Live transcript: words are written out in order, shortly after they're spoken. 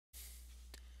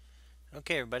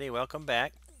Okay, everybody, welcome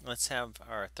back. Let's have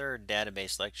our third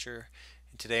database lecture.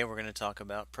 And today we're going to talk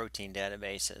about protein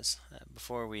databases.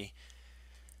 Before we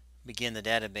begin the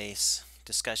database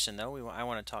discussion, though, I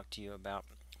want to talk to you about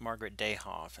Margaret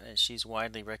Dayhoff. She's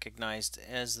widely recognized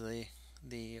as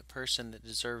the person that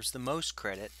deserves the most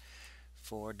credit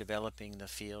for developing the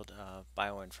field of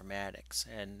bioinformatics,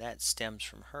 and that stems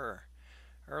from her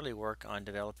early work on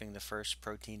developing the first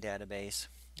protein database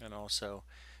and also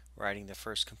writing the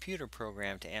first computer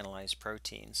program to analyze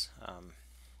proteins.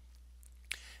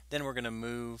 Then we're going to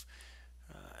move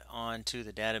on to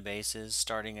the databases,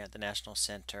 starting at the National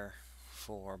Center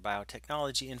for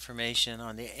Biotechnology Information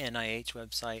on the NIH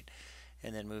website,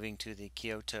 and then moving to the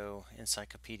Kyoto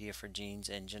Encyclopedia for Genes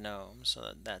and Genomes.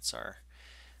 So that's our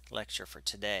lecture for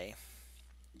today.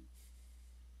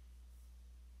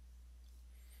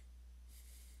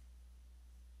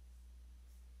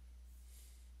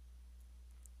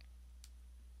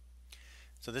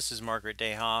 So this is Margaret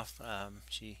Dayhoff.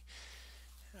 She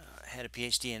had a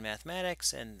PhD in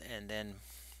mathematics and then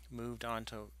moved on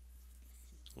to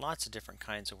lots of different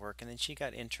kinds of work, and then she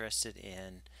got interested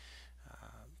in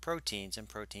proteins and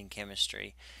protein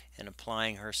chemistry and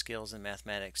applying her skills in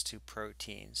mathematics to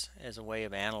proteins as a way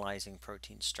of analyzing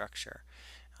protein structure.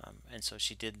 And so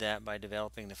she did that by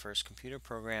developing the first computer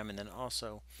program and then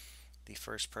also the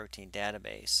first protein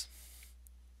database.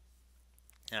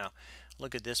 Now,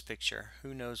 look at this picture.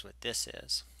 Who knows what this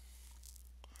is?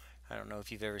 I don't know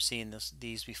if you've ever seen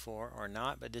these before or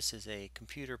not, but this is a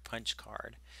computer punch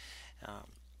card.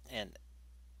 And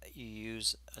you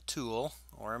use a tool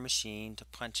or a machine to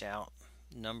punch out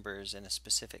numbers in a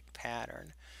specific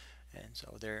pattern. And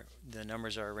so the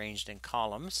numbers are arranged in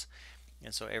columns,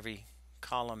 and so every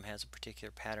column has a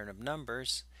particular pattern of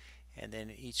numbers, and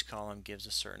then each column gives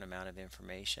a certain amount of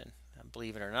information.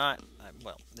 Believe it or not,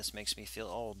 well, this makes me feel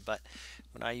old, but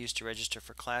when I used to register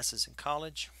for classes in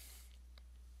college,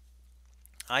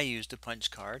 I used a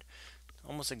punch card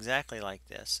almost exactly like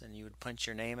this, and you would punch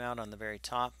your name out on the very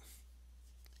top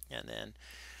and then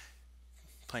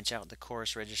punch out the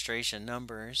course registration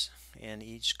numbers in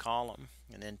each column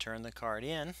and then turn the card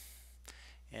in,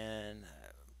 and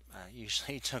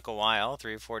usually took a while.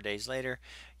 3 or 4 days later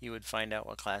you would find out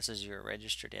what classes you were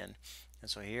registered in. And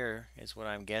so here is what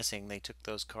I'm guessing they took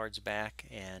those cards back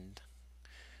and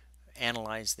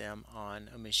analyzed them on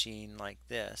a machine like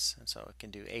this, and so it can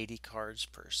do 80 cards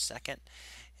per second.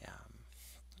 um,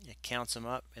 it counts them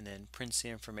up and then prints the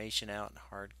information out in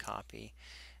hard copy.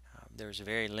 There's a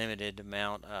very limited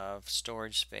amount of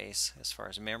storage space as far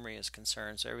as memory is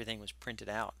concerned, so everything was printed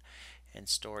out and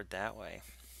stored that way.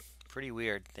 Pretty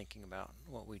weird thinking about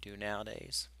what we do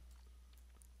nowadays.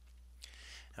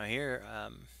 Now here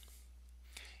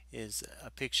is a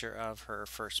picture of her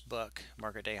first book,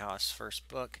 Margaret Dayhoff's first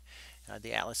book,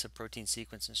 The Atlas of Protein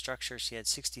Sequence and Structure. She had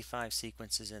 65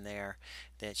 sequences in there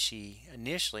that she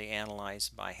initially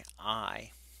analyzed by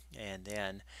eye and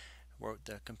then wrote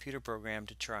the computer program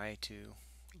to try to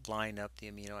line up the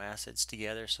amino acids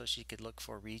together so she could look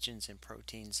for regions in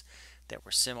proteins that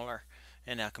were similar.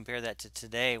 And now compare that to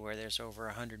today, where there's over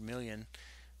 100 million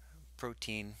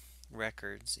protein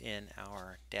records in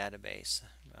our database.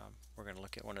 We're going to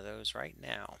look at one of those right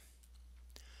now.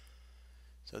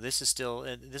 So this is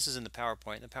in the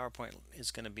PowerPoint. The PowerPoint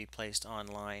is going to be placed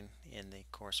online in the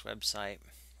course website.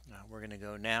 We're going to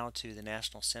go now to the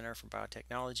National Center for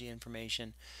Biotechnology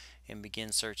Information and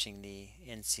begin searching the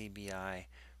NCBI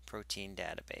protein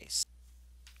database.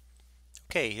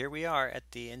 Okay, here we are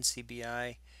at the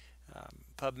NCBI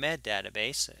PubMed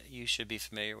database. You should be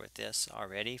familiar with this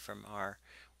already from our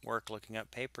work looking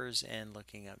up papers and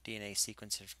looking up DNA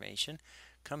sequence information.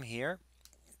 Come here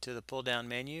to the pull down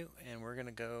menu and we're going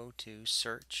to go to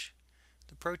search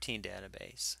the protein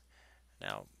database.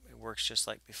 Now it works just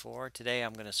like before. Today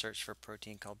I'm going to search for a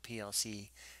protein called PLC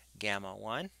gamma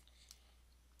 1,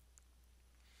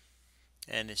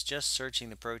 and it's just searching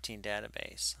the protein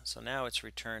database. So now it's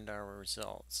returned our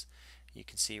results. You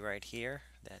can see right here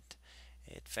that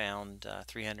it found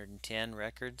 310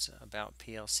 records about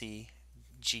PLC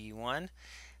G1,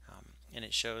 and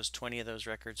it shows 20 of those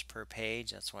records per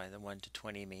page. That's why the 1 to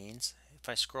 20 means. If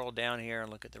I scroll down here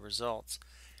and look at the results,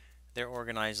 they're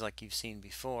organized like you've seen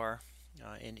before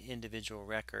in individual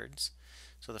records.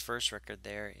 So the first record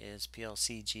there is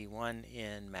PLC G1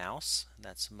 in mouse.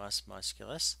 That's mus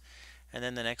musculus. And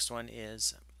then the next one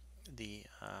is the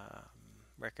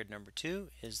record number 2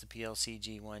 is the PLC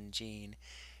G1 gene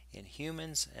in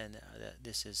humans, and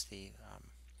this is the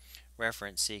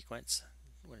reference sequence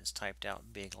when it's typed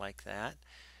out big like that.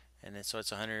 And then so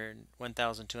it's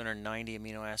 1,290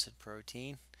 amino acid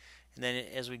protein, And then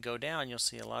as we go down, you'll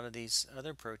see a lot of these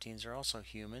other proteins are also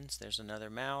humans. There's another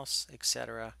mouse,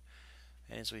 etc.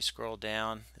 And as we scroll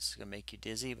down, this is going to make you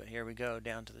dizzy, but here we go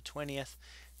down to the 20th.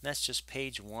 And that's just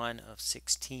page 1 of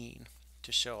 16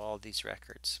 to show all these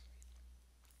records.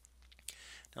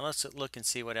 Now let's look and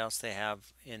see what else they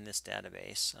have in this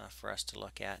database for us to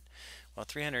look at. Well,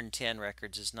 310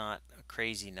 records is not a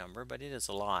crazy number, but it is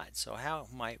a lot. So how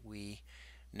might we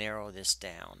narrow this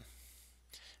down?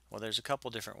 Well, there's a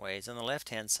couple different ways. On the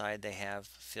left-hand side, they have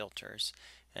filters,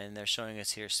 and they're showing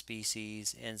us here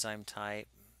species, enzyme type,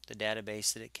 the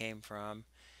database that it came from,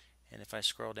 and if I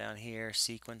scroll down here,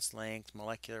 sequence length,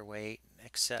 molecular weight,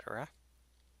 etc.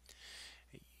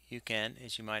 You can,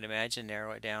 as you might imagine,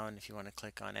 narrow it down if you want to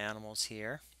click on animals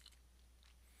here.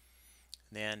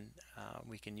 Then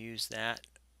we can use that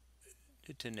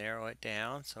to narrow it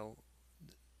down. So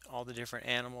all the different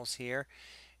animals here,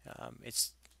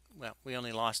 well, we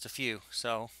only lost a few.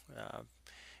 So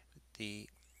the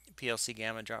PLC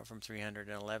gamma dropped from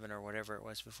 311 or whatever it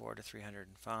was before to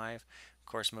 305. Of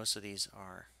course, most of these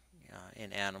are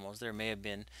in animals. There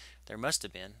must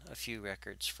have been a few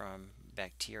records from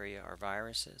bacteria or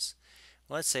viruses.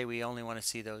 Well, let's say we only want to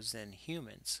see those in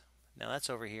humans. Now that's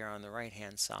over here on the right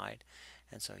hand side,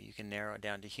 and so you can narrow it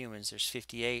down to humans. There's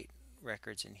 58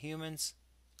 records in humans,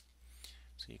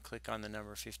 so you click on the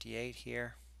number 58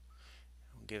 here.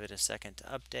 We'll give it a second to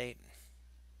update,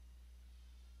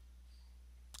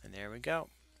 and there we go.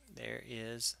 There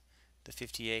is the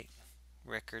 58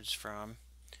 records from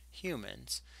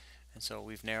humans, and so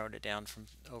we've narrowed it down from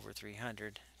over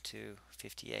 300 to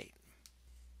 58.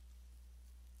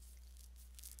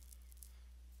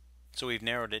 So we've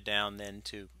narrowed it down then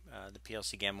to the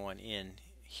PLC Gamma 1 in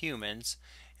humans.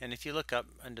 And if you look up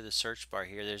under the search bar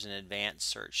here, there's an advanced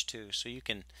search too. So you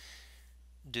can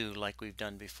do like we've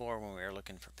done before when we were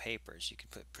looking for papers. You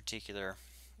could put particular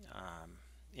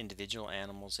individual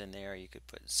animals in there. You could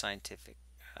put scientific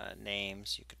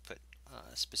names. You could put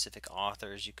specific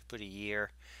authors. You could put a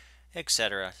year,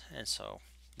 etc. And so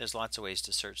there's lots of ways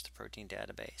to search the protein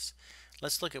database.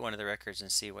 Let's look at one of the records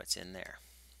and see what's in there.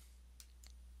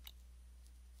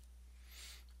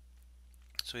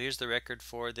 So here's the record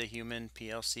for the human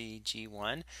PLC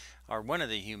G1, or one of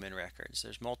the human records.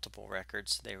 There's multiple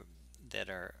records that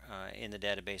are in the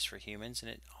database for humans,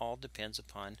 and it all depends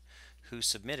upon who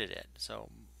submitted it.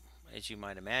 So as you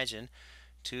might imagine,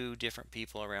 two different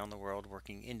people around the world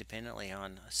working independently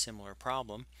on a similar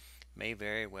problem may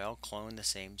very well clone the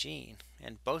same gene,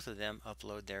 and both of them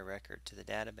upload their record to the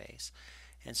database.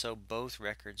 And so both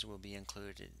records will be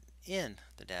included in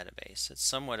the database. It's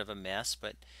somewhat of a mess,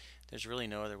 but there's really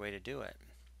no other way to do it.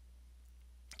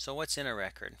 So what's in a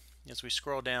record? As we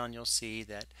scroll down, you'll see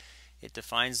that it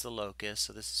defines the locus.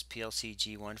 So this is PLC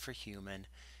G1 for human.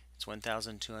 It's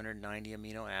 1,290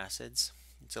 amino acids.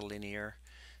 It's a linear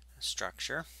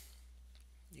structure.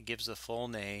 It gives the full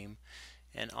name,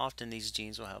 and often these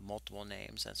genes will have multiple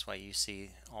names. That's why you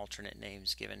see alternate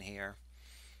names given here.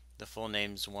 The full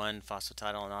name's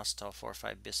 1-phosphatidylinositol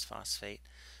 4,5-bisphosphate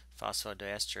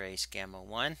phosphodiesterase gamma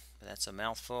 1, but that's a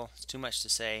mouthful. It's too much to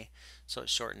say, so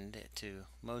it's shortened it to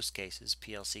most cases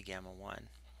PLC gamma 1.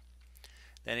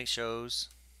 Then it shows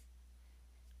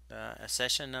the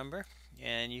accession number,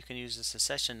 and you can use this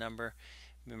accession number.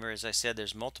 Remember, as I said,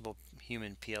 there's multiple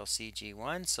human PLC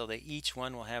G1, so they each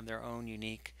one will have their own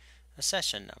unique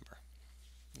accession number.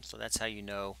 And so that's how you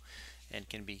know and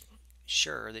can be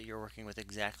sure that you're working with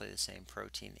exactly the same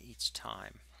protein each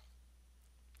time.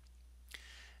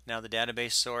 Now the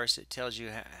database source, it tells you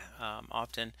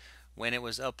often when it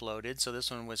was uploaded. So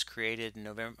this one was created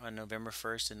on November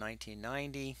 1st in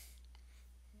 1990,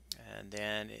 and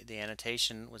then the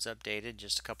annotation was updated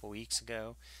just a couple weeks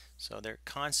ago. So they're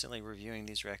constantly reviewing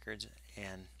these records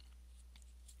and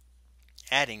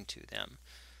adding to them.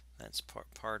 That's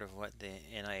part of what the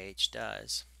NIH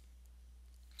does.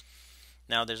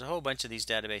 Now there's a whole bunch of these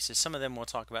databases. Some of them we'll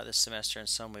talk about this semester and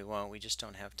some we won't. We just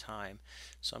don't have time.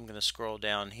 So I'm going to scroll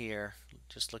down here,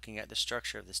 just looking at the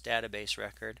structure of this database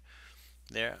record.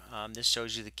 There, this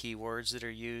shows you the keywords that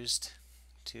are used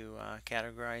to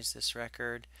categorize this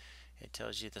record. It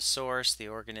tells you the source, the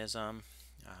organism,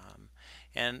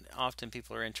 and often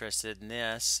people are interested in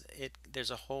this.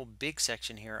 There's a whole big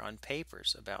section here on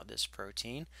papers about this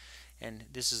protein, and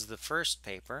this is the first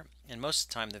paper, and most of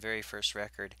the time the very first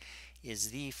record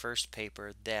is the first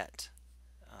paper that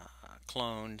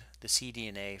cloned the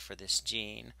cDNA for this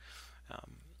gene,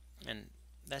 and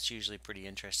that's usually pretty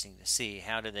interesting to see.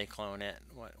 How did they clone it?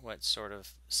 What sort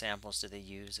of samples did they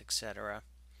use, etc.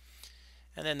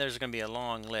 And then there's going to be a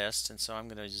long list, and so I'm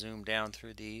going to zoom down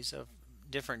through these of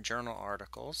different journal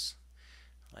articles.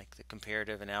 like the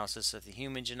comparative analysis of the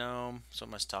human genome, so it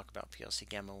must talk about PLC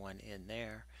gamma 1 in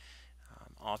there.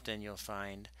 Often you'll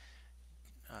find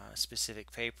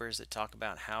specific papers that talk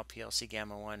about how PLC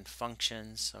gamma 1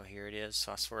 functions. So here it is,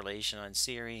 phosphorylation on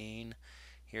serine,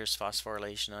 here's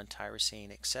phosphorylation on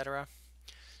tyrosine, etc.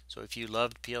 So if you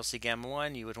loved PLC gamma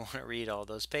 1, you would want to read all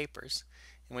those papers.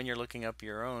 And when you're looking up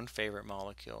your own favorite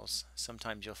molecules,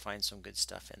 sometimes you'll find some good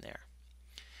stuff in there.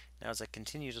 Now as I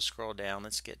continue to scroll down,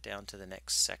 let's get down to the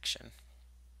next section.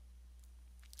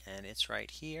 And it's right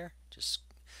here. Just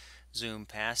zoom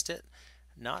past it.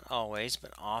 Not always,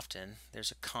 but often,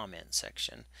 there's a comment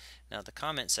section. Now the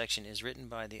comment section is written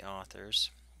by the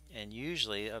authors, and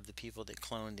usually of the people that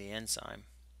cloned the enzyme.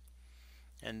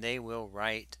 And they will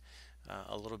write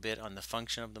a little bit on the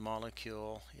function of the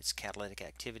molecule, its catalytic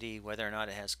activity, whether or not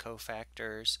it has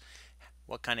cofactors,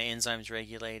 what kind of enzymes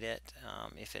regulate it,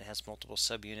 if it has multiple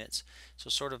subunits. So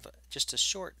sort of just a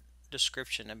short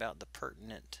description about the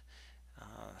pertinent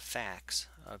facts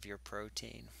of your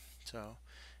protein. So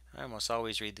I almost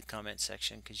always read the comment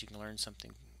section because you can learn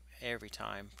something every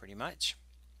time pretty much.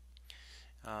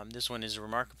 This one is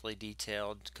remarkably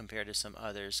detailed compared to some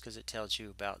others because it tells you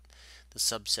about the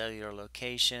subcellular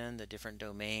location, the different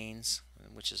domains,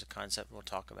 which is a concept we'll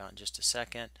talk about in just a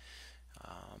second,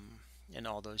 and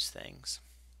all those things.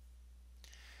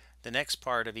 The next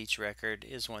part of each record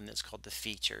is one that's called the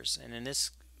features, and in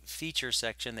this feature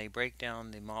section they break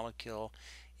down the molecule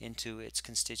into its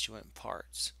constituent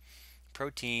parts.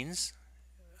 Proteins,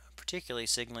 particularly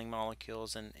signaling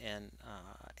molecules and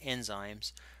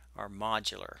enzymes, are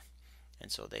modular,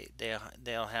 and so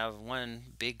they'll have one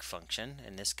big function.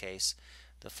 In this case,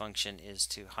 the function is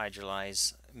to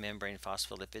hydrolyze membrane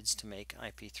phospholipids to make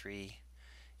IP3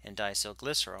 and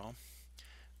diacylglycerol,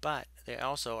 but they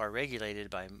also are regulated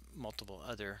by multiple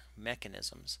other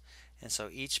mechanisms, and so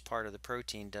each part of the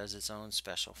protein does its own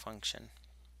special function.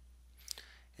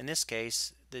 In this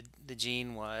case, the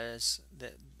gene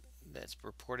that's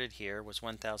reported here was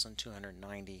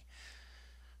 1,290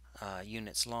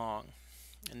 units long,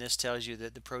 and this tells you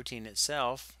that the protein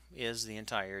itself is the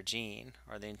entire gene,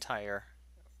 or the entire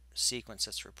sequence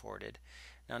that's reported.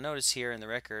 Now notice here in the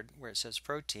record where it says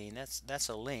protein, that's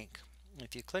a link.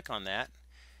 If you click on that,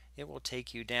 it will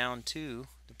take you down to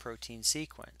the protein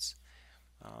sequence.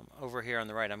 Over here on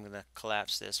the right, I'm going to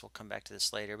collapse this, we'll come back to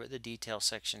this later, but the detail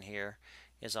section here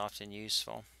is often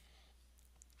useful.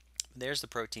 There's the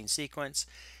protein sequence.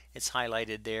 It's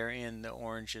highlighted there in the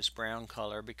orangish brown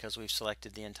color because we've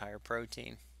selected the entire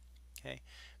protein. Okay,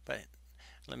 but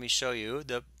let me show you.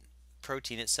 The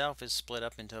protein itself is split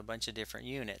up into a bunch of different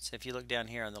units. If you look down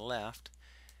here on the left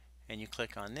and you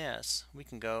click on this, we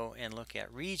can go and look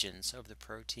at regions of the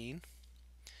protein.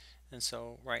 And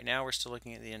so right now we're still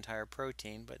looking at the entire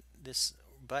protein, but this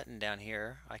button down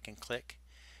here I can click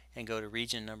and go to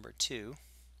region number 2.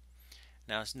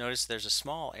 Now notice there's a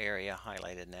small area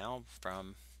highlighted now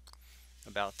from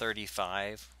about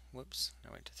 35, whoops,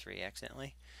 I went to 3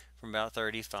 accidentally, from about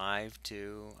 35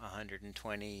 to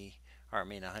 120, or I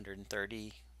mean 130,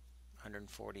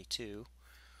 142.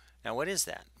 Now what is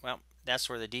that? Well, that's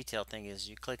where the detail thing is.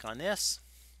 You click on this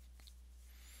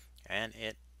and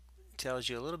it tells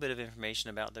you a little bit of information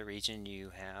about the region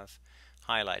you have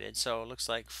highlighted. So it looks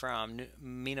like from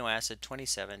amino acid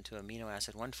 27 to amino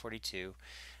acid 142,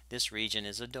 this region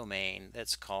is a domain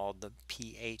that's called the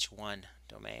PH1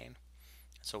 domain.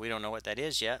 So we don't know what that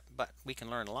is yet, but we can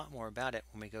learn a lot more about it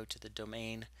when we go to the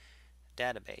domain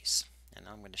database, and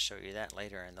I'm going to show you that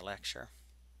later in the lecture.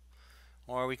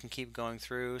 Or we can keep going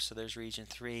through. So there's region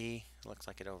 3, it looks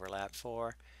like it overlapped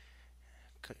 4.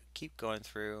 Keep going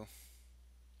through.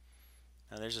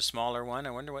 Now there's a smaller one.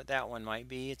 I wonder what that one might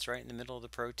be. It's right in the middle of the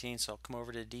protein, so I'll come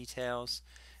over to details.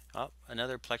 Oh,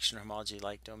 another plexion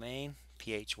homology-like domain,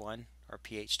 PH1 or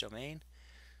PH domain.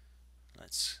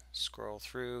 Let's scroll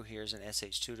through. Here's an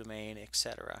SH2 domain,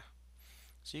 etc.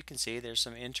 So you can see there's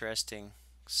some interesting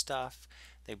stuff.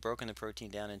 They've broken the protein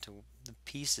down into the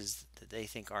pieces that they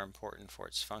think are important for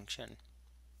its function.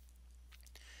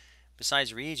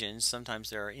 Besides regions, sometimes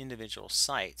there are individual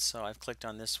sites. So I've clicked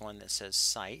on this one that says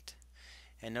site,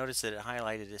 and notice that it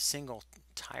highlighted a single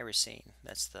tyrosine.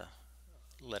 That's the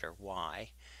letter Y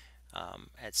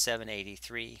at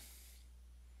 783.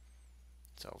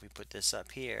 So if we put this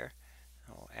up here,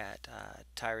 at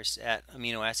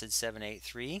amino acid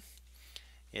 783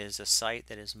 is a site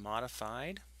that is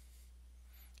modified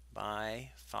by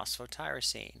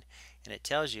phosphotyrosine, and it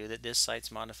tells you that this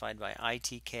site's modified by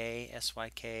ITK,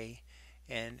 SYK,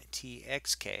 and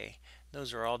TXK.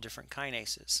 Those are all different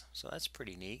kinases, so that's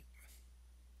pretty neat.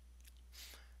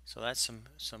 So that's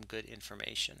some good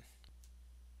information.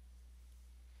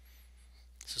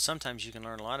 So sometimes you can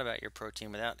learn a lot about your protein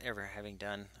without ever having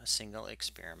done a single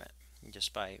experiment,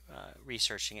 just by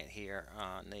researching it here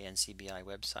on the NCBI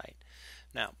website.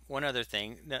 Now, one other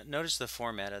thing, notice the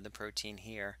format of the protein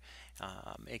here.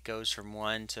 It goes from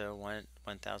 1 to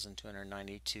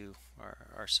 1,292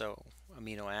 or so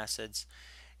amino acids.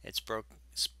 It's broke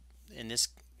in this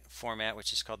format,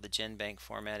 which is called the GenBank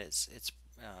format. It's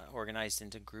organized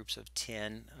into groups of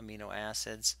 10 amino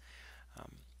acids.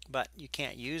 But you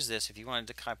can't use this. If you wanted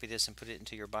to copy this and put it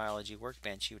into your biology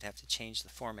workbench, you would have to change the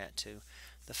format to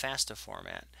the FASTA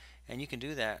format. And you can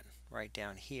do that right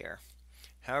down here.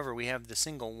 However, we have the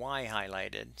single Y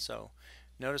highlighted, so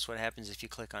notice what happens if you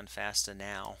click on FASTA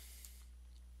now.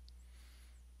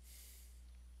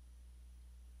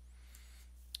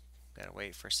 Gotta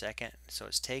wait for a second. So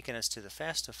it's taken us to the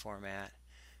FASTA format,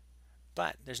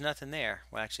 but there's nothing there.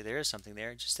 Well, actually there is something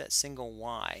there, just that single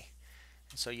Y.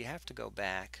 And so you have to go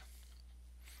back.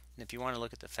 And if you want to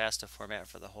look at the FASTA format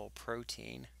for the whole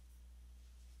protein,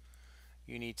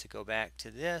 you need to go back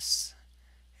to this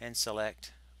and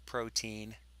select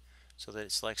protein so that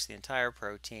it selects the entire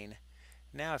protein.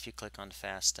 Now if you click on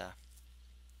FASTA,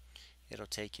 it'll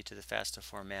take you to the FASTA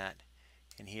format,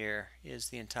 and here is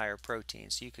the entire protein.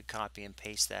 So you could copy and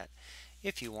paste that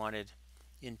if you wanted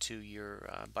into your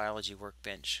biology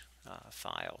workbench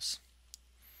files.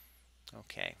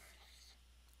 Okay.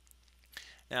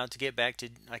 Now to get back to,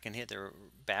 I can hit the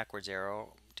backwards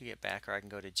arrow to get back, or I can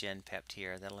go to GenPept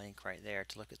here, the link right there,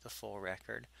 to look at the full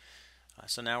record.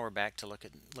 So now we're back to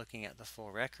looking at the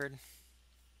full record.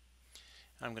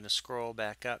 I'm going to scroll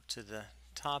back up to the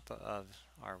top of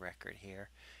our record here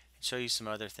and show you some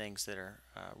other things that are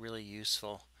really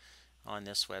useful on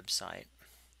this website.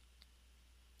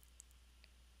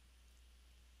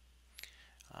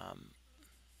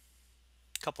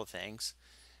 Couple of things.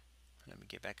 Let me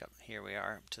get back up. Here we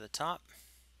are up to the top.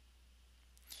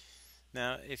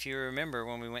 Now, if you remember,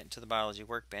 when we went to the biology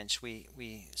workbench,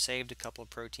 we saved a couple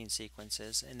of protein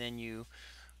sequences, and then you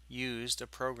used a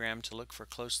program to look for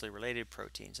closely related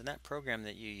proteins. And that program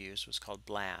that you used was called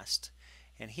BLAST.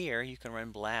 And here you can run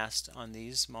BLAST on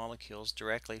these molecules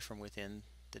directly from within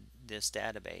this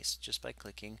database just by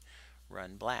clicking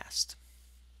Run BLAST.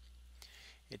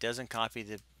 It doesn't copy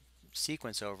the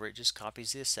sequence over, it just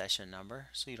copies the accession number,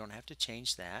 so you don't have to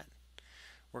change that.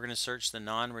 We're going to search the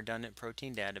non-redundant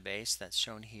protein database that's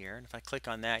shown here, and if I click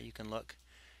on that, you can look.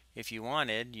 If you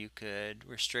wanted, you could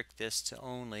restrict this to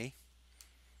only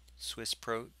Swiss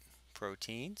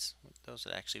proteins. Those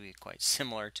would actually be quite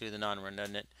similar to the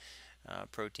non-redundant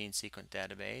protein sequence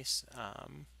database.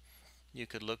 You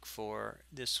could look for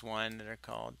this one that are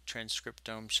called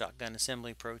transcriptome shotgun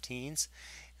assembly proteins.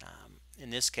 In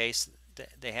this case,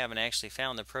 they haven't actually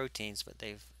found the proteins, but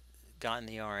they've gotten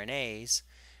the RNAs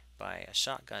by a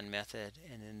shotgun method,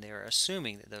 and then they're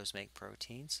assuming that those make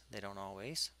proteins. They don't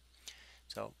always.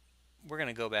 So we're going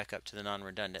to go back up to the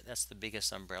non-redundant. That's the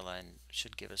biggest umbrella and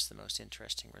should give us the most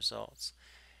interesting results.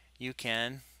 You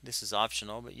can, this is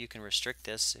optional, but you can restrict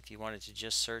this if you wanted to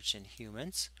just search in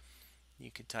humans.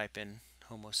 You could type in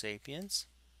Homo sapiens,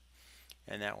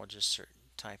 and that will just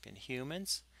type in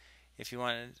humans. If you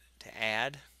wanted to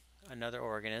add another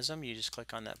organism, you just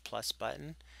click on that plus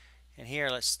button, and here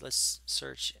let's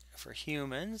search for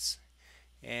humans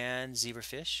and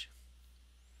zebrafish,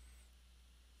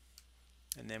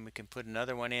 and then we can put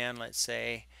another one in, let's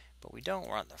say, but we don't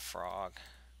want the frog.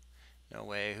 No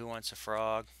way, who wants a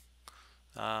frog?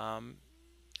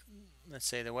 Let's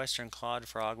say the western clawed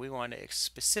frog. We want to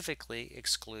specifically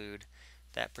exclude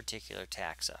that particular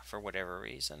taxa for whatever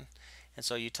reason. And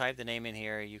so you type the name in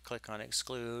here, you click on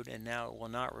exclude, and now it will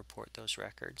not report those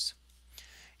records.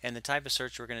 And the type of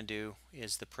search we're going to do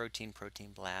is the protein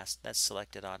BLAST. That's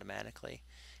selected automatically.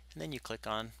 And then you click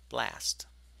on BLAST,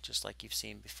 just like you've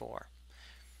seen before.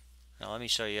 Now let me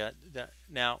show you.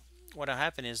 Now what will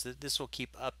happen is that this will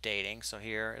keep updating. So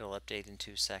here it'll update in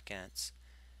 2 seconds.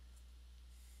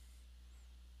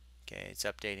 Okay, it's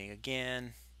updating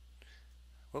again.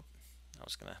 Whoop,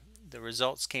 the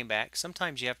results came back.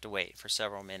 Sometimes you have to wait for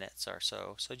several minutes or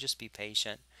so, so just be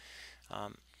patient.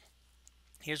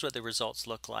 Here's what the results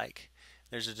look like.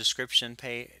 There's a description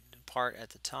part at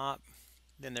the top.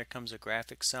 Then there comes a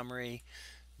graphic summary.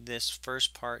 This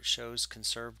first part shows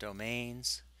conserved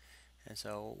domains. And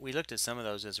so we looked at some of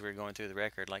those as we were going through the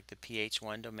record, like the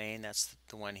PH1 domain, that's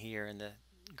the one here in the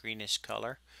greenish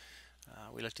color.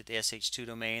 We looked at the SH2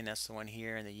 domain, that's the one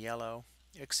here in the yellow,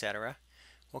 etc.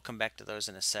 We'll come back to those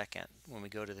in a second when we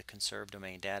go to the conserved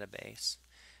domain database.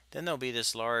 Then there'll be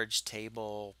this large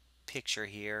table picture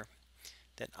here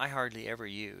that I hardly ever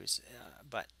use,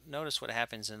 but notice what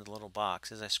happens in the little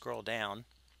box. As I scroll down,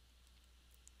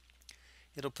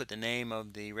 it'll put the name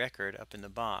of the record up in the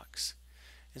box.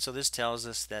 And so this tells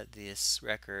us that this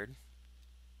record,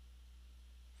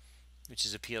 which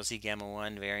is a PLC gamma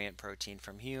 1 variant protein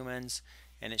from humans,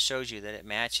 and it shows you that it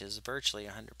matches virtually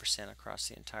 100% across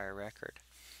the entire record.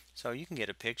 So you can get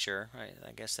a picture.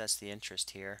 I guess that's the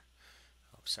interest here.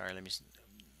 Oh, sorry, let me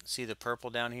see the purple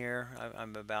down here.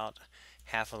 I'm about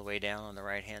half of the way down on the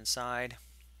right hand side.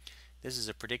 This is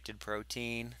a predicted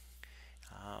protein.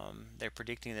 They're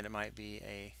predicting that it might be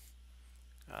a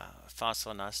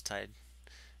phosphoinositide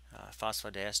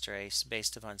phosphodiesterase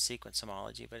based upon sequence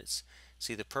homology, but it's,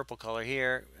 see the purple color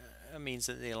here means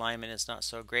that the alignment is not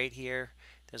so great here.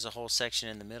 There's a whole section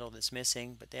in the middle that's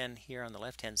missing, but then here on the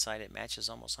left hand side it matches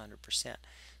almost 100%. So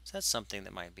that's something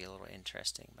that might be a little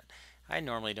interesting, but I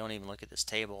normally don't even look at this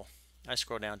table. I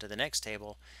scroll down to the next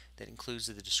table that includes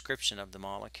the description of the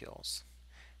molecules,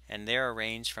 and they're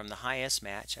arranged from the highest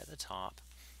match at the top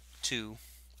to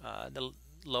the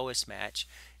lowest match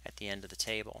at the end of the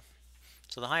table.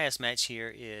 So the highest match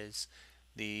here is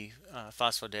the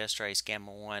phosphodiesterase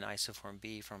gamma 1 isoform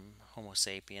B from Homo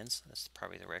sapiens. That's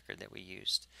probably the record that we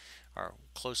used, or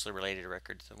closely related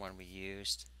record to the one we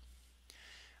used.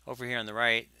 Over here on the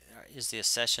right is the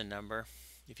accession number.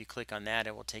 If you click on that,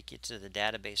 it will take you to the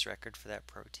database record for that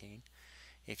protein.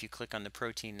 If you click on the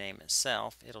protein name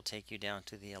itself, it'll take you down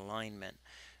to the alignment.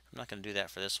 I'm not going to do that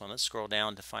for this one. Let's scroll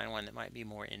down to find one that might be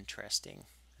more interesting,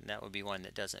 and that would be one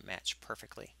that doesn't match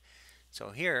perfectly. So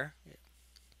here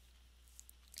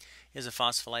is a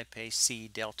phospholipase C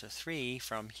delta 3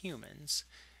 from humans.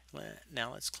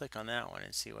 Now let's click on that one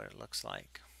and see what it looks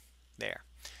like. There.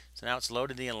 So now it's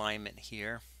loaded the alignment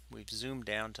here. We've zoomed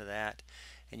down to that,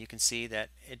 and you can see that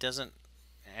it doesn't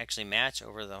actually match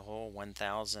over the whole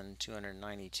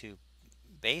 1,292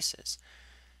 bases,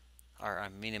 or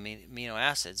amino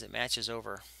acids. It matches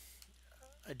over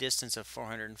a distance of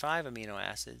 405 amino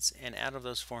acids, and out of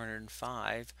those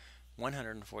 405,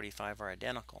 145 are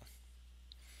identical.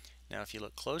 Now if you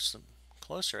look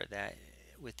closer at that,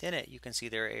 within it you can see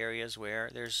there are areas where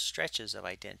there's stretches of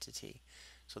identity.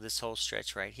 So this whole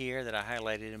stretch right here that I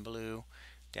highlighted in blue,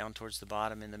 down towards the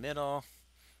bottom in the middle,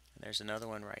 and there's another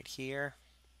one right here.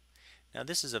 Now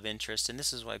this is of interest, and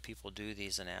this is why people do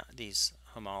these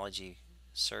homology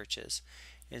searches,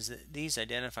 is that these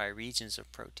identify regions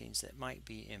of proteins that might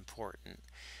be important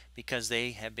because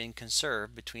they have been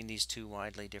conserved between these two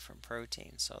widely different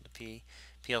proteins. So the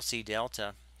PLC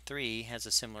delta 3 has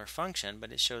a similar function,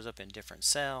 but it shows up in different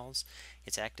cells.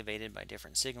 It's activated by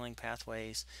different signaling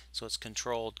pathways, so it's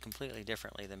controlled completely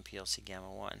differently than PLC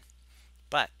gamma 1.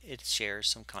 But it shares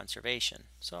some conservation,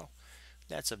 so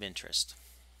that's of interest.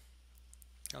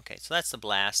 Okay, so that's the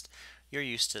BLAST. You're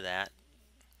used to that.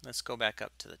 Let's go back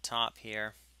up to the top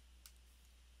here.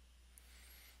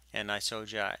 And I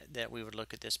showed you that we would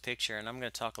look at this picture, and I'm going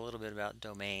to talk a little bit about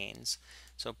domains.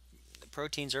 So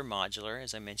proteins are modular,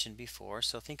 as I mentioned before,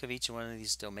 so think of each one of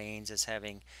these domains as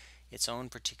having its own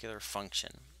particular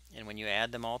function. And when you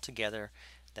add them all together,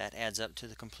 that adds up to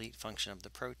the complete function of the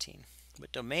protein.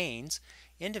 But domains,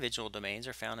 individual domains,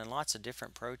 are found in lots of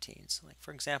different proteins. Like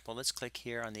for example, let's click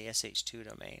here on the SH2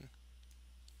 domain.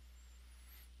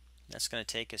 That's going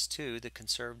to take us to the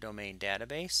conserved domain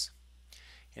database.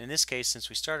 And in this case, since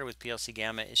we started with PLC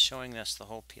gamma, it's showing us the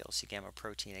whole PLC gamma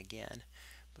protein again.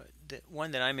 But the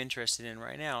one that I'm interested in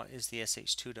right now is the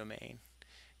SH2 domain.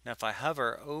 Now if I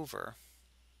hover over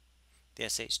the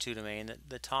SH2 domain,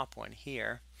 the top one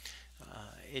here,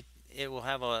 it will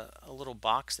have a little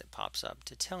box that pops up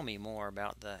to tell me more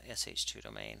about the SH2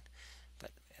 domain.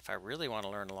 But if I really want to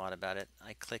learn a lot about it,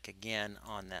 I click again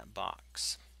on that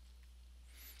box.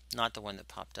 Not the one that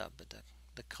popped up, but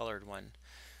the colored one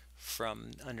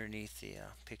from underneath the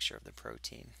picture of the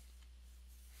protein.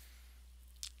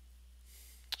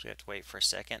 So we have to wait for a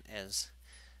second as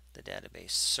the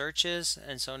database searches,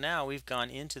 and so now we've gone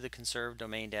into the conserved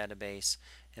domain database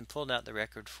and pulled out the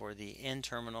record for the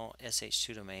N-terminal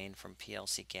SH2 domain from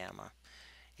PLC gamma.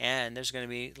 And there's going to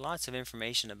be lots of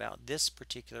information about this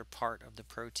particular part of the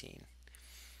protein.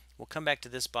 We'll come back to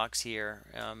this box here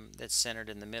that's centered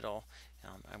in the middle.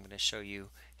 I'm going to show you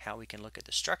how we can look at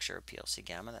the structure of PLC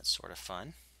gamma. That's sort of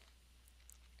fun.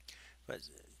 But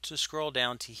to scroll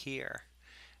down to here,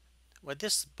 what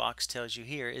this box tells you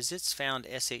here is it's found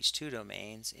SH2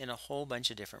 domains in a whole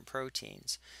bunch of different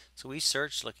proteins. So we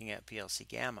searched looking at PLC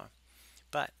gamma,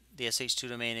 but the SH2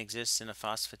 domain exists in a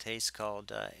phosphatase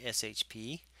called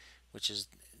SHP, which is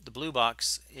the blue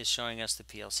box is showing us the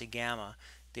PLC gamma.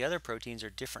 The other proteins are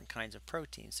different kinds of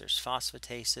proteins. There's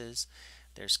phosphatases,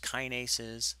 there's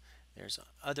kinases, there's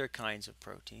other kinds of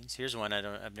proteins. Here's one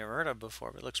I've never heard of before,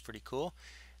 but it looks pretty cool.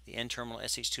 the N-terminal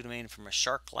SH2 domain from a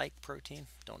shark-like protein.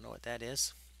 Don't know what that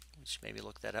is. We should maybe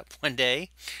look that up one day.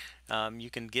 You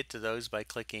can get to those by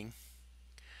clicking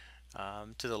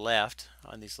to the left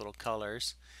on these little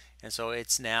colors. And so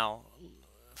it's now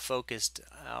focused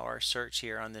our search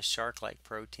here on this shark-like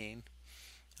protein.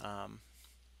 And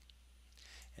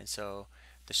so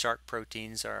the shark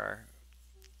proteins are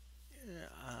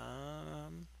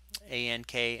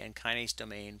ANK and kinase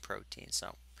domain proteins.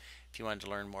 So if you wanted to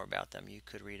learn more about them, you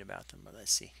could read about them. But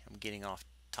let's see, I'm getting off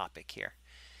topic here.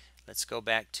 Let's go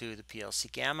back to the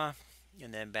PLC gamma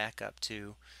and then back up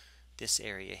to this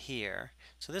area here.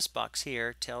 So this box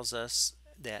here tells us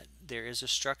that there is a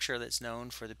structure that's known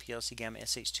for the PLC gamma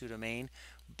SH2 domain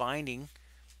binding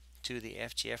to the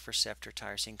FGF receptor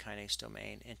tyrosine kinase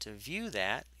domain. And to view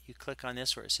that, you click on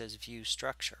this where it says View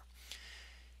Structure.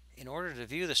 In order to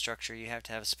view the structure, you have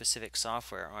to have specific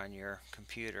software on your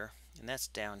computer, and that's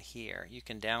down here. You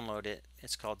can download it.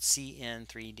 It's called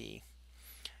CN3D,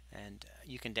 and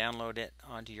you can download it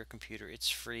onto your computer. It's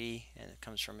free, and it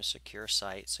comes from a secure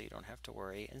site, so you don't have to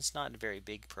worry. And it's not a very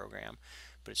big program,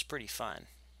 but it's pretty fun.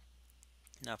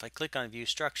 Now, if I click on View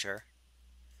Structure,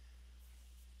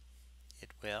 it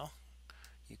will.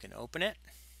 You can open it.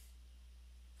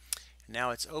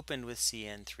 Now it's opened with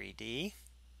CN3D.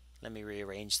 Let me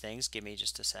rearrange things. Give me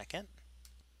just a second.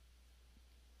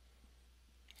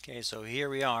 Okay, so here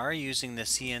we are using the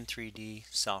CN3D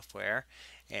software,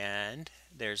 and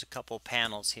there's a couple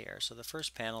panels here. So the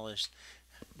first panel is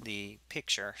the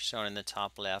picture shown in the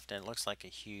top left, and it looks like a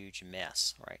huge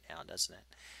mess right now, doesn't it?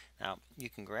 Now you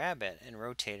can grab it and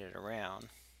rotate it around,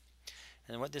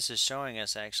 and what this is showing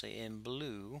us actually in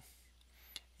blue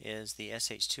is the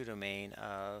SH2 domain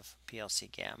of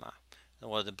PLC gamma.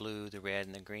 Well, the blue, the red,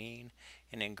 and the green.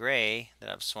 And in gray, that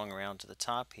I've swung around to the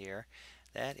top here,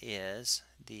 that is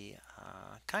the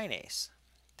kinase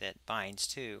that binds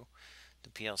to the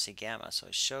PLC gamma. So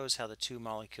it shows how the two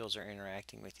molecules are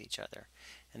interacting with each other.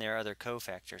 And there are other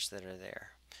cofactors that are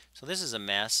there. So this is a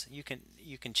mess. You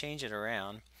can change it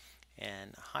around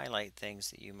and highlight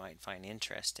things that you might find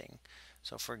interesting.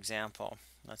 So for example,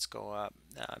 let's go up.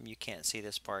 You can't see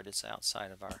this part, it's outside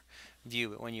of our view,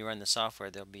 but when you run the software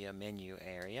there'll be a menu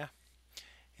area,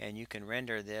 and you can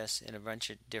render this in a bunch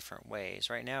of different ways.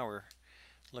 Right now we're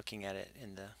looking at it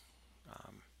in the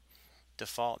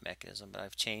default mechanism, but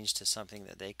I've changed to something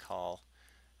that they call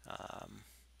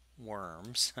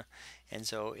worms. And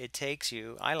so it takes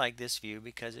you, I like this view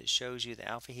because it shows you the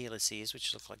alpha helices,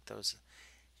 which look like those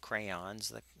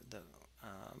crayons,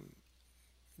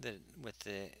 with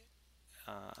the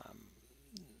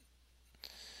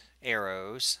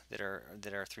arrows that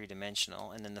are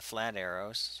three-dimensional, and then the flat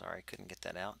arrows, sorry I couldn't get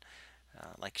that out,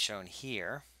 like shown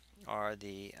here, are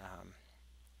the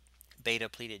beta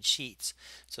pleated sheets.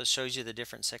 So it shows you the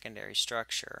different secondary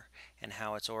structure and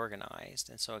how it's organized.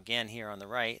 And so again, here on the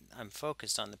right, I'm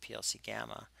focused on the PLC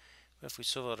gamma. But if we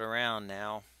swivel it around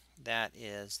now, that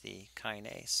is the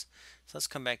kinase. So let's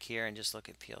come back here and just look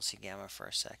at PLC gamma for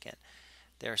a second.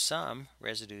 There are some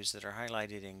residues that are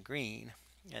highlighted in green,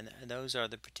 and those are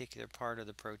the particular part of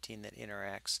the protein that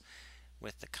interacts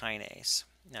with the kinase.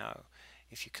 Now,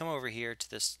 if you come over here to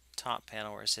this top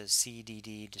panel where it says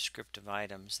CDD descriptive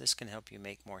items, this can help you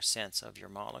make more sense of your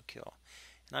molecule.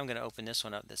 And I'm going to open this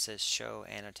one up that says show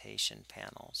annotation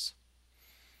panels.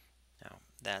 Now,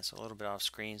 that's a little bit off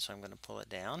screen, so I'm going to pull it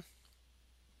down.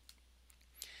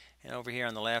 And over here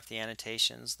on the left, the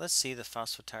annotations, let's see the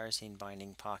phosphotyrosine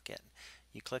binding pocket.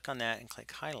 You click on that and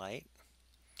click highlight,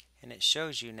 and it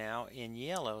shows you now in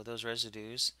yellow those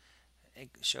residues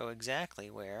show exactly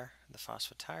where the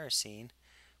phosphotyrosine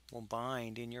will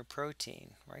bind in your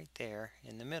protein, right there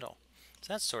in the middle.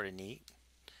 So that's sort of neat.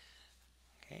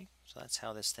 Okay, so that's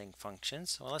how this thing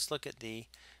functions. Well, let's look at the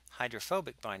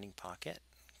hydrophobic binding pocket.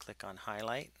 Click on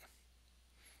highlight.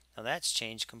 Now that's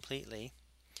changed completely.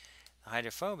 The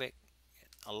hydrophobic,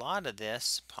 a lot of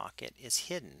this pocket is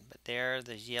hidden, but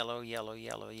there's yellow, yellow,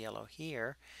 yellow, yellow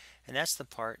here, and that's the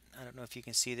part, I don't know if you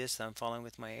can see this, I'm following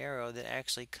with my arrow, that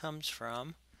actually comes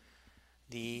from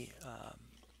the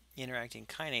interacting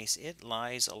kinase. It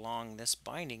lies along this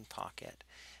binding pocket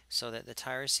so that the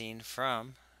tyrosine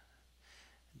from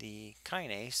the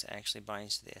kinase actually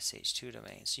binds to the SH2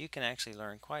 domain. So you can actually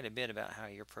learn quite a bit about how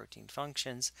your protein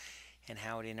functions and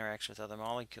how it interacts with other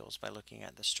molecules by looking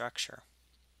at the structure.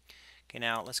 Okay,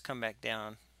 now let's come back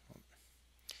down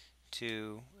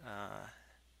to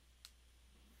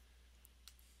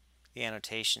the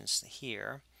annotations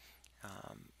here.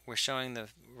 We're showing the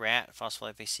rat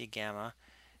phospholipase C gamma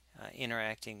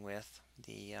interacting with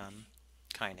the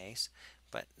kinase,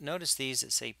 but notice these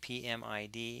that say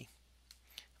PMID.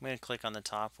 I'm going to click on the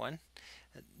top one.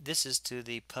 This is to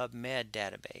the PubMed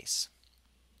database.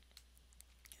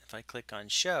 If I click on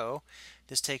Show,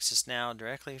 this takes us now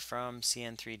directly from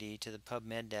CN3D to the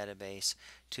PubMed database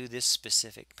to this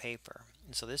specific paper.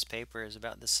 And so this paper is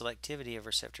about the selectivity of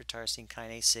receptor tyrosine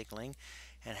kinase signaling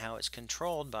and how it's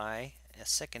controlled by a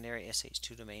secondary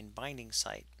SH2 domain binding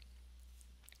site.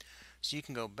 So you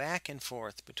can go back and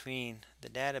forth between the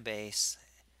database,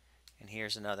 and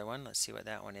here's another one, let's see what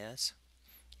that one is,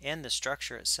 and the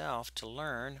structure itself to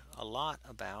learn a lot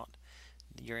about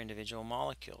your individual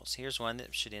molecules. Here's one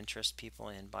that should interest people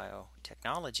in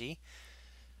biotechnology,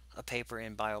 a paper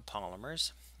in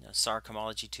biopolymers,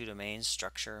 sarcomology, 2 domains,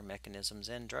 structure, mechanisms,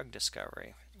 and drug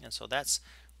discovery. And so that's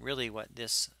really what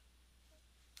this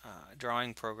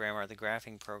drawing program or the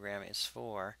graphing program is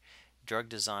for: drug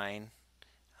design,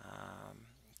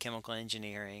 chemical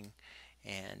engineering,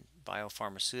 and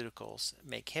biopharmaceuticals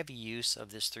make heavy use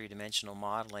of this three-dimensional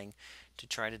modeling to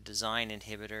try to design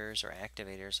inhibitors or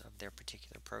activators of their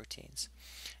particular proteins.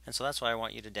 And so that's why I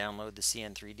want you to download the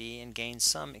CN3D and gain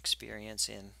some experience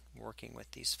in working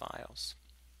with these files.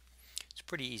 It's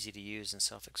pretty easy to use and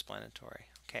self-explanatory.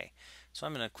 Okay, so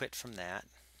I'm going to quit from that.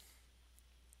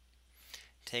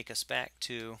 Take us back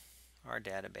to our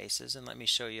databases, and let me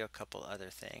show you a couple other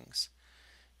things.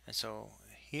 And so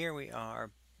here we are.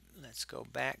 Let's go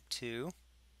back to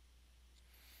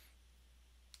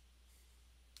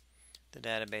the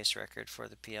database record for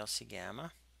the PLC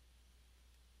gamma.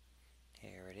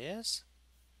 Here it is.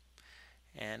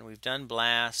 And we've done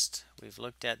BLAST, we've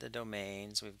looked at the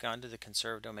domains, we've gone to the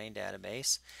conserved domain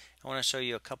database. I want to show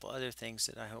you a couple other things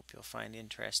that I hope you'll find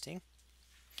interesting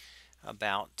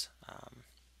about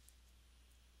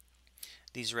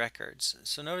these records.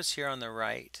 So notice here on the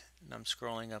right, and I'm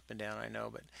scrolling up and down, I know,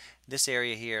 but this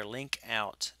area here, link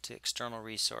out to external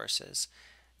resources.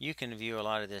 You can view a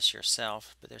lot of this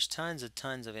yourself, but there's tons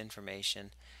of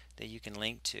information that you can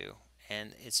link to,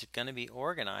 and it's going to be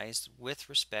organized with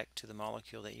respect to the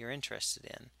molecule that you're interested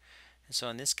in. And so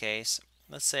in this case,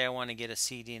 let's say I want to get a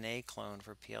cDNA clone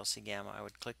for PLC gamma. I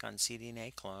would click on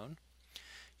cDNA clone.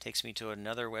 It takes me to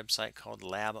another website called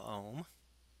LabOme,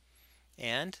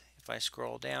 and if I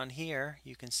scroll down here,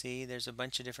 you can see there's a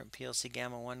bunch of different PLC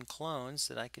gamma 1 clones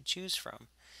that I could choose from.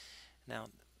 Now,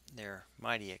 they're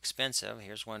mighty expensive.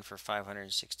 Here's one for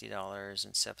 $560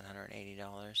 and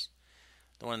 $780.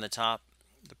 The one on the top,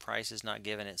 the price is not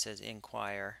given. It says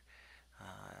inquire.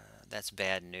 That's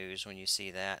bad news when you see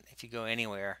that. If you go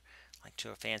anywhere, like to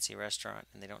a fancy restaurant,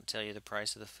 and they don't tell you the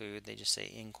price of the food, they just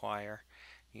say inquire,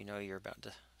 you know you're about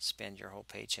to spend your whole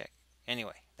paycheck.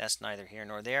 Anyway, that's neither here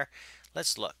nor there.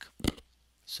 Let's look.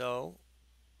 So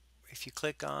if you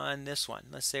click on this one,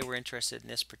 let's say we're interested in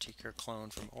this particular clone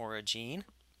from Aurigene.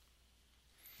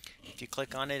 If you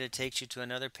click on it, it takes you to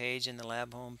another page in the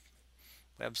LabOme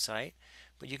website,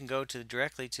 but you can go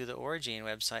directly to the Aurigene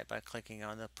website by clicking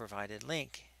on the provided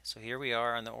link. So here we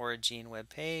are on the Aurigene web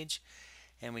page,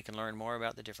 and we can learn more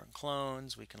about the different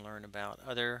clones. We can learn about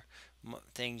other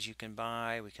things you can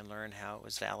buy. We can learn how it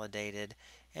was validated,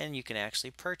 and you can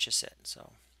actually purchase it.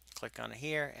 So click on it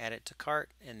here, add it to cart,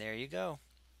 and there you go.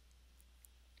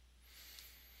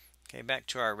 Okay, back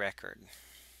to our record.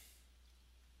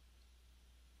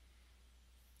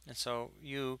 And so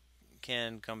you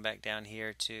can come back down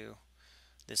here to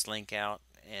this link out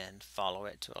and follow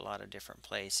it to a lot of different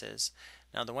places.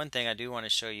 Now the one thing I do want to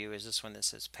show you is this one that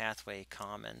says Pathway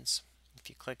Commons. If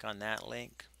you click on that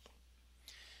link,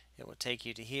 it will take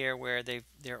you to here where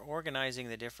they're organizing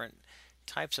the different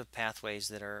types of pathways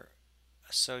that are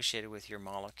associated with your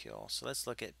molecule. So let's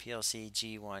look at PLC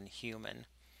G1 human.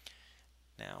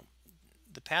 Now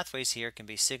the pathways here can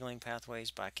be signaling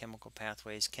pathways, biochemical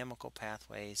pathways, chemical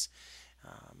pathways,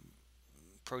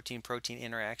 protein-protein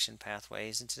interaction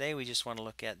pathways, and today we just want to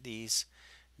look at these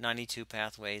 92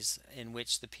 pathways in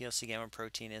which the PLC gamma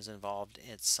protein is involved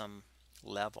at some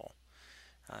level.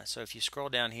 So if you scroll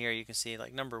down here, you can see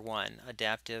like number 1,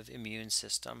 adaptive immune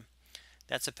system.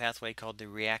 That's a pathway called the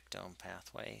reactome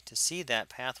pathway. To see that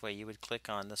pathway, you would click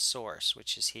on the source,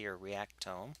 which is here,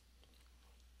 reactome.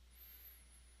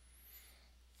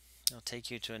 It'll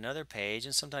take you to another page,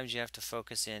 and sometimes you have to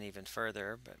focus in even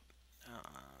further, but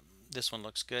this one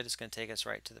looks good. It's going to take us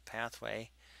right to the pathway.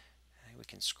 We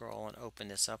can scroll and open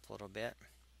this up a little bit.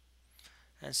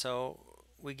 And so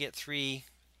we get 3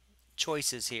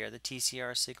 choices here: the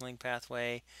TCR signaling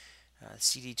pathway,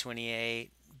 CD28,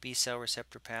 B cell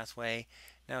receptor pathway.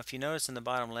 Now if you notice in the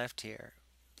bottom left here,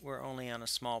 we're only on a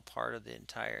small part of the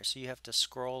entire, so you have to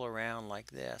scroll around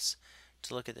like this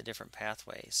to look at the different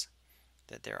pathways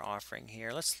that they're offering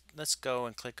here. Let's go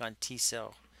and click on T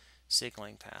cell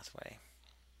signaling pathway.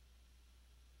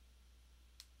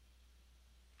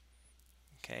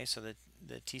 Okay, so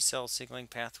the T cell signaling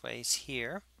pathway is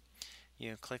here.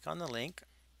 You click on the link.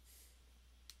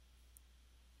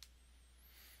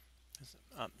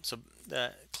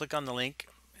 Click on the link.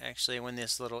 Actually, when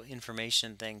this little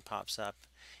information thing pops up,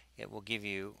 it will give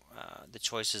you the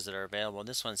choices that are available.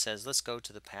 This one says, let's go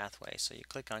to the pathway. So you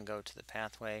click on go to the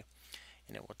pathway,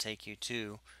 and it will take you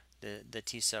to the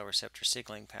T cell receptor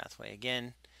signaling pathway.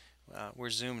 Again, we're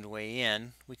zoomed way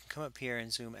in. We can come up here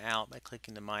and zoom out by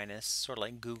clicking the minus, sort of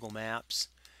like Google Maps,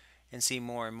 and see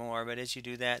more and more. But as you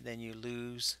do that, then you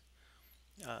lose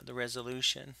the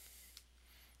resolution.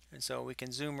 And so we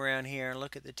can zoom around here and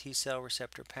look at the T cell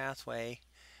receptor pathway.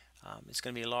 It's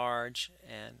going to be large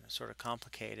and sort of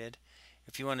complicated.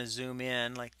 If you want to zoom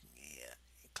in, like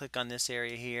click on this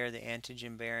area here, the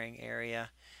antigen bearing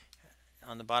area.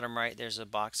 On the bottom right, there's a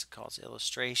box that calls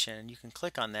illustration. You can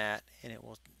click on that and it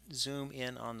will zoom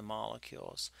in on the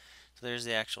molecules. So there's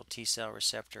the actual T cell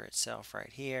receptor itself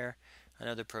right here,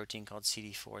 another protein called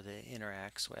CD4 that it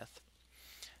interacts with.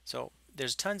 So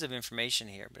there's tons of information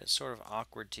here, but it's sort of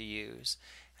awkward to use,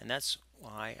 and that's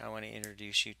why I want to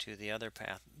introduce you to the other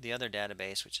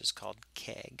database, which is called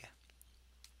KEGG.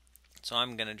 So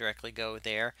I'm going to directly go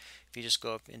there. If you just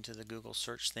go up into the Google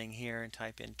search thing here and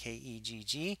type in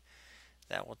KEGG,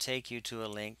 that will take you to a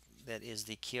link that is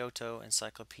the Kyoto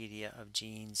Encyclopedia of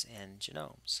Genes and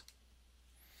Genomes.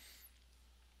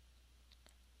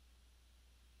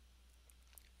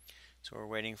 So we're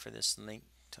waiting for this link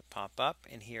to pop up,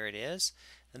 and here it is.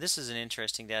 Now this is an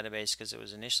interesting database because it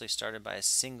was initially started by a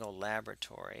single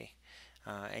laboratory,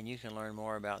 and you can learn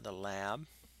more about the lab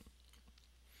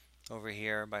over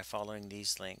here by following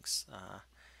these links.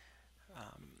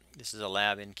 This is a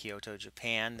lab in Kyoto,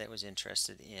 Japan that was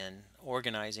interested in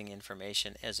organizing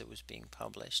information as it was being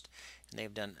published, and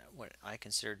they've done what I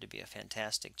consider to be a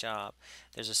fantastic job.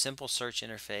 There's a simple search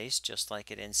interface just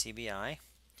like at NCBI,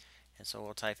 and so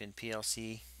we'll type in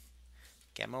PLC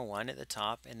Gamma 1 at the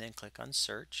top and then click on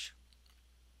search.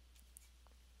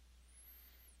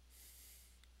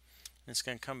 And it's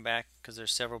going to come back because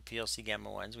there's several PLC Gamma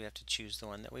 1s. We have to choose the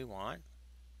one that we want.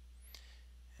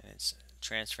 And it's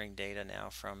transferring data now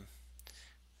from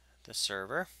the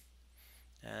server.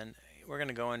 And we're going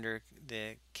to go under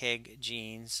the KEGG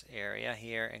genes area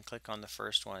here and click on the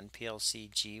first one, PLC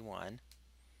G1.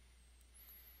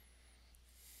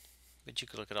 But you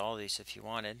could look at all of these if you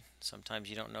wanted. Sometimes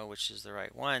you don't know which is the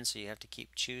right one, so you have to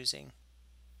keep choosing.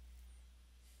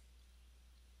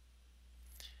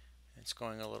 It's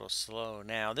going a little slow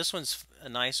now. This one's a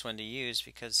nice one to use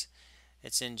because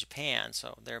it's in Japan,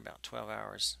 so they're about 12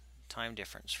 hours time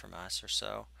difference from us or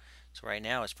so. So right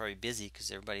now it's probably busy because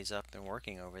everybody's up and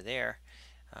working over there.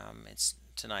 It's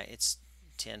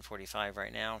 10:45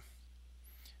 right now,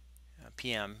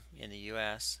 p.m. in the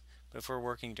U.S. But if we're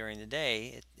working during the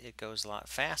day, it goes a lot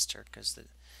faster because the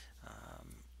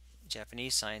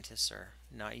Japanese scientists are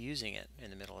not using it in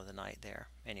the middle of the night there.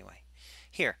 Anyway,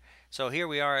 here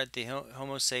we are at the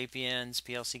Homo sapiens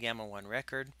PLC Gamma 1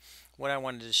 record. What I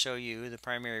wanted to show you, the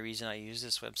primary reason I use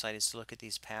this website is to look at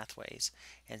these pathways.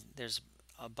 And there's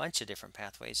a bunch of different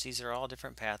pathways. These are all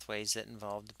different pathways that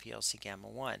involve the PLC Gamma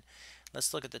 1.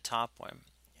 Let's look at the top one,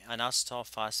 inositol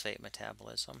phosphate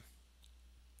metabolism.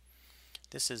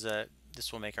 This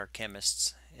will make our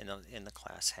chemists in the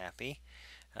class happy.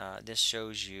 This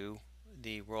shows you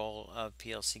the role of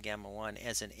PLC Gamma 1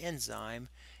 as an enzyme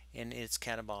in its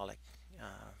catabolic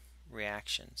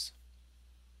reactions.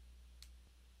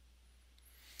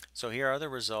 So here are the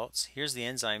results. Here's the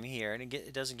enzyme here, and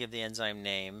it doesn't give the enzyme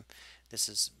name. This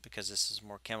is because this is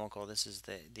more chemical. This is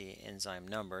the enzyme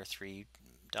number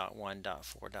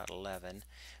 3.1.4.11.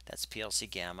 That's PLC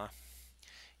gamma.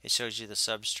 It shows you the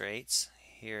substrates.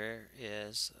 Here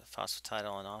is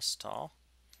phosphatidylinositol.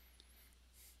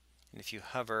 And if you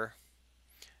hover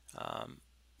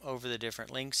over the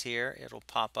different links here, it'll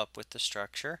pop up with the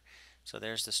structure. So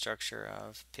there's the structure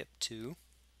of PIP2.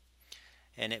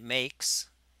 And it makes,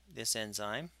 this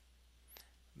enzyme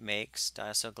makes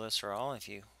diacylglycerol. If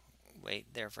you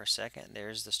wait there for a second,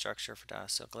 there's the structure for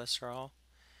diacylglycerol.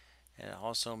 And it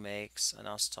also makes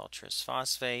inositol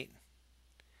trisphosphate.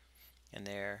 And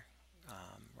there,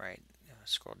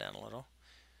 scroll down a little,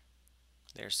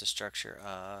 there's the structure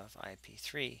of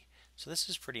IP3. So this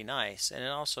is pretty nice, and it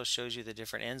also shows you the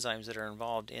different enzymes that are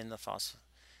involved in the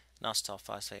inositol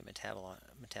phosphate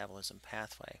metabolism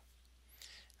pathway.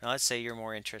 Now let's say you're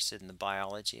more interested in the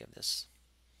biology of this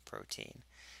protein.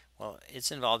 Well,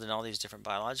 it's involved in all these different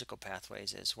biological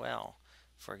pathways as well.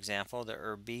 For example, the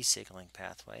ERB signaling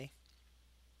pathway.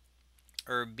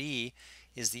 ERB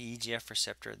is the EGF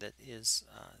receptor that is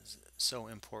so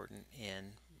important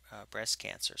in breast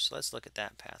cancer. So let's look at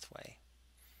that pathway.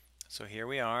 So here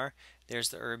we are.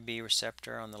 There's the ERB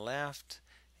receptor on the left,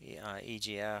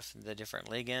 EGF, the different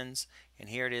ligands, and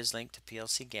here it is linked to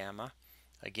PLC gamma.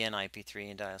 Again,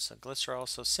 IP3 and diacylglycerol,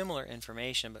 so similar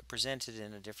information but presented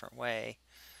in a different way.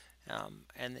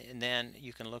 And then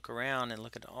you can look around and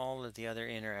look at all of the other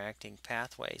interacting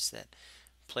pathways that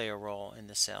play a role in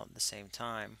the cell at the same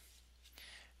time.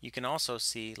 You can also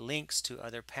see links to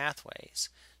other pathways.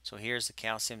 So here's the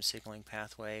calcium signaling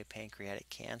pathway, pancreatic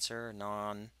cancer,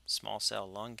 non-small cell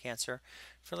lung cancer.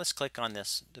 So let's click on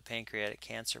this, the pancreatic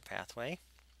cancer pathway.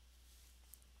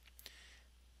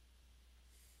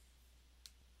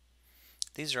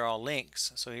 These are all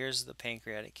links. So here's the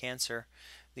pancreatic cancer.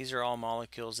 These are all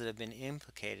molecules that have been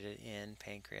implicated in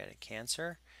pancreatic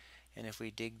cancer. And if we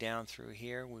dig down through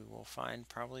here, we will find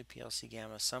probably PLC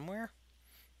gamma somewhere.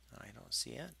 I don't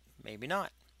see it. Maybe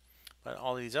not. But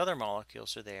all these other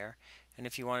molecules are there. And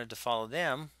if you wanted to follow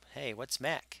them, hey, what's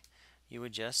MEK? You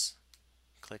would just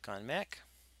click on MEK,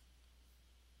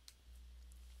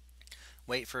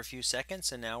 wait for a few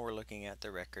seconds, and now we're looking at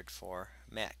the record for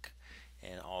MEK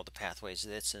and all the pathways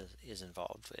that it is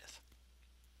involved with.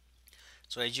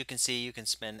 So as you can see, you can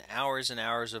spend hours and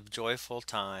hours of joyful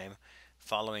time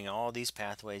following all these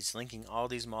pathways, linking all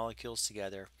these molecules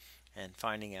together, and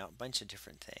finding out a bunch of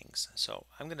different things. So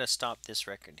I'm going to stop this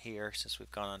record here since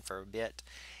we've gone on for a bit.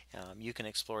 You can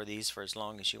explore these for as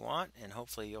long as you want, and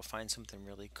hopefully you'll find something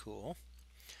really cool.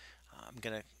 I'm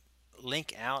going to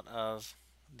link out of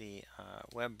the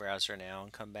web browser now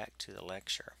and come back to the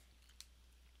lecture.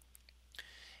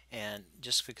 And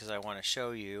just because I want to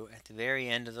show you at the very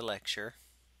end of the lecture,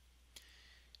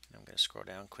 I'm going to scroll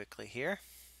down quickly here,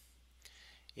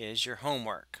 is your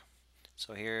homework.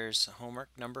 So here's homework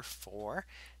number 4,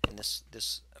 and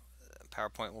this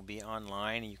PowerPoint will be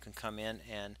online, and you can come in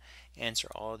and answer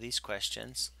all of these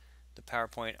questions. The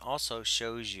PowerPoint also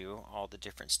shows you all the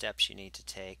different steps you need to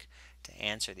take to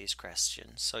answer these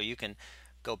questions. So you can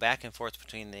go back and forth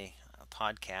between the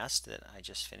podcast that I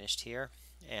just finished here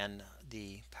and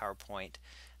the PowerPoint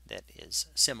that is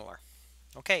similar.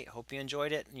 Okay, hope you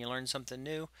enjoyed it and you learned something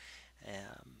new.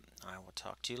 I will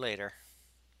talk to you later.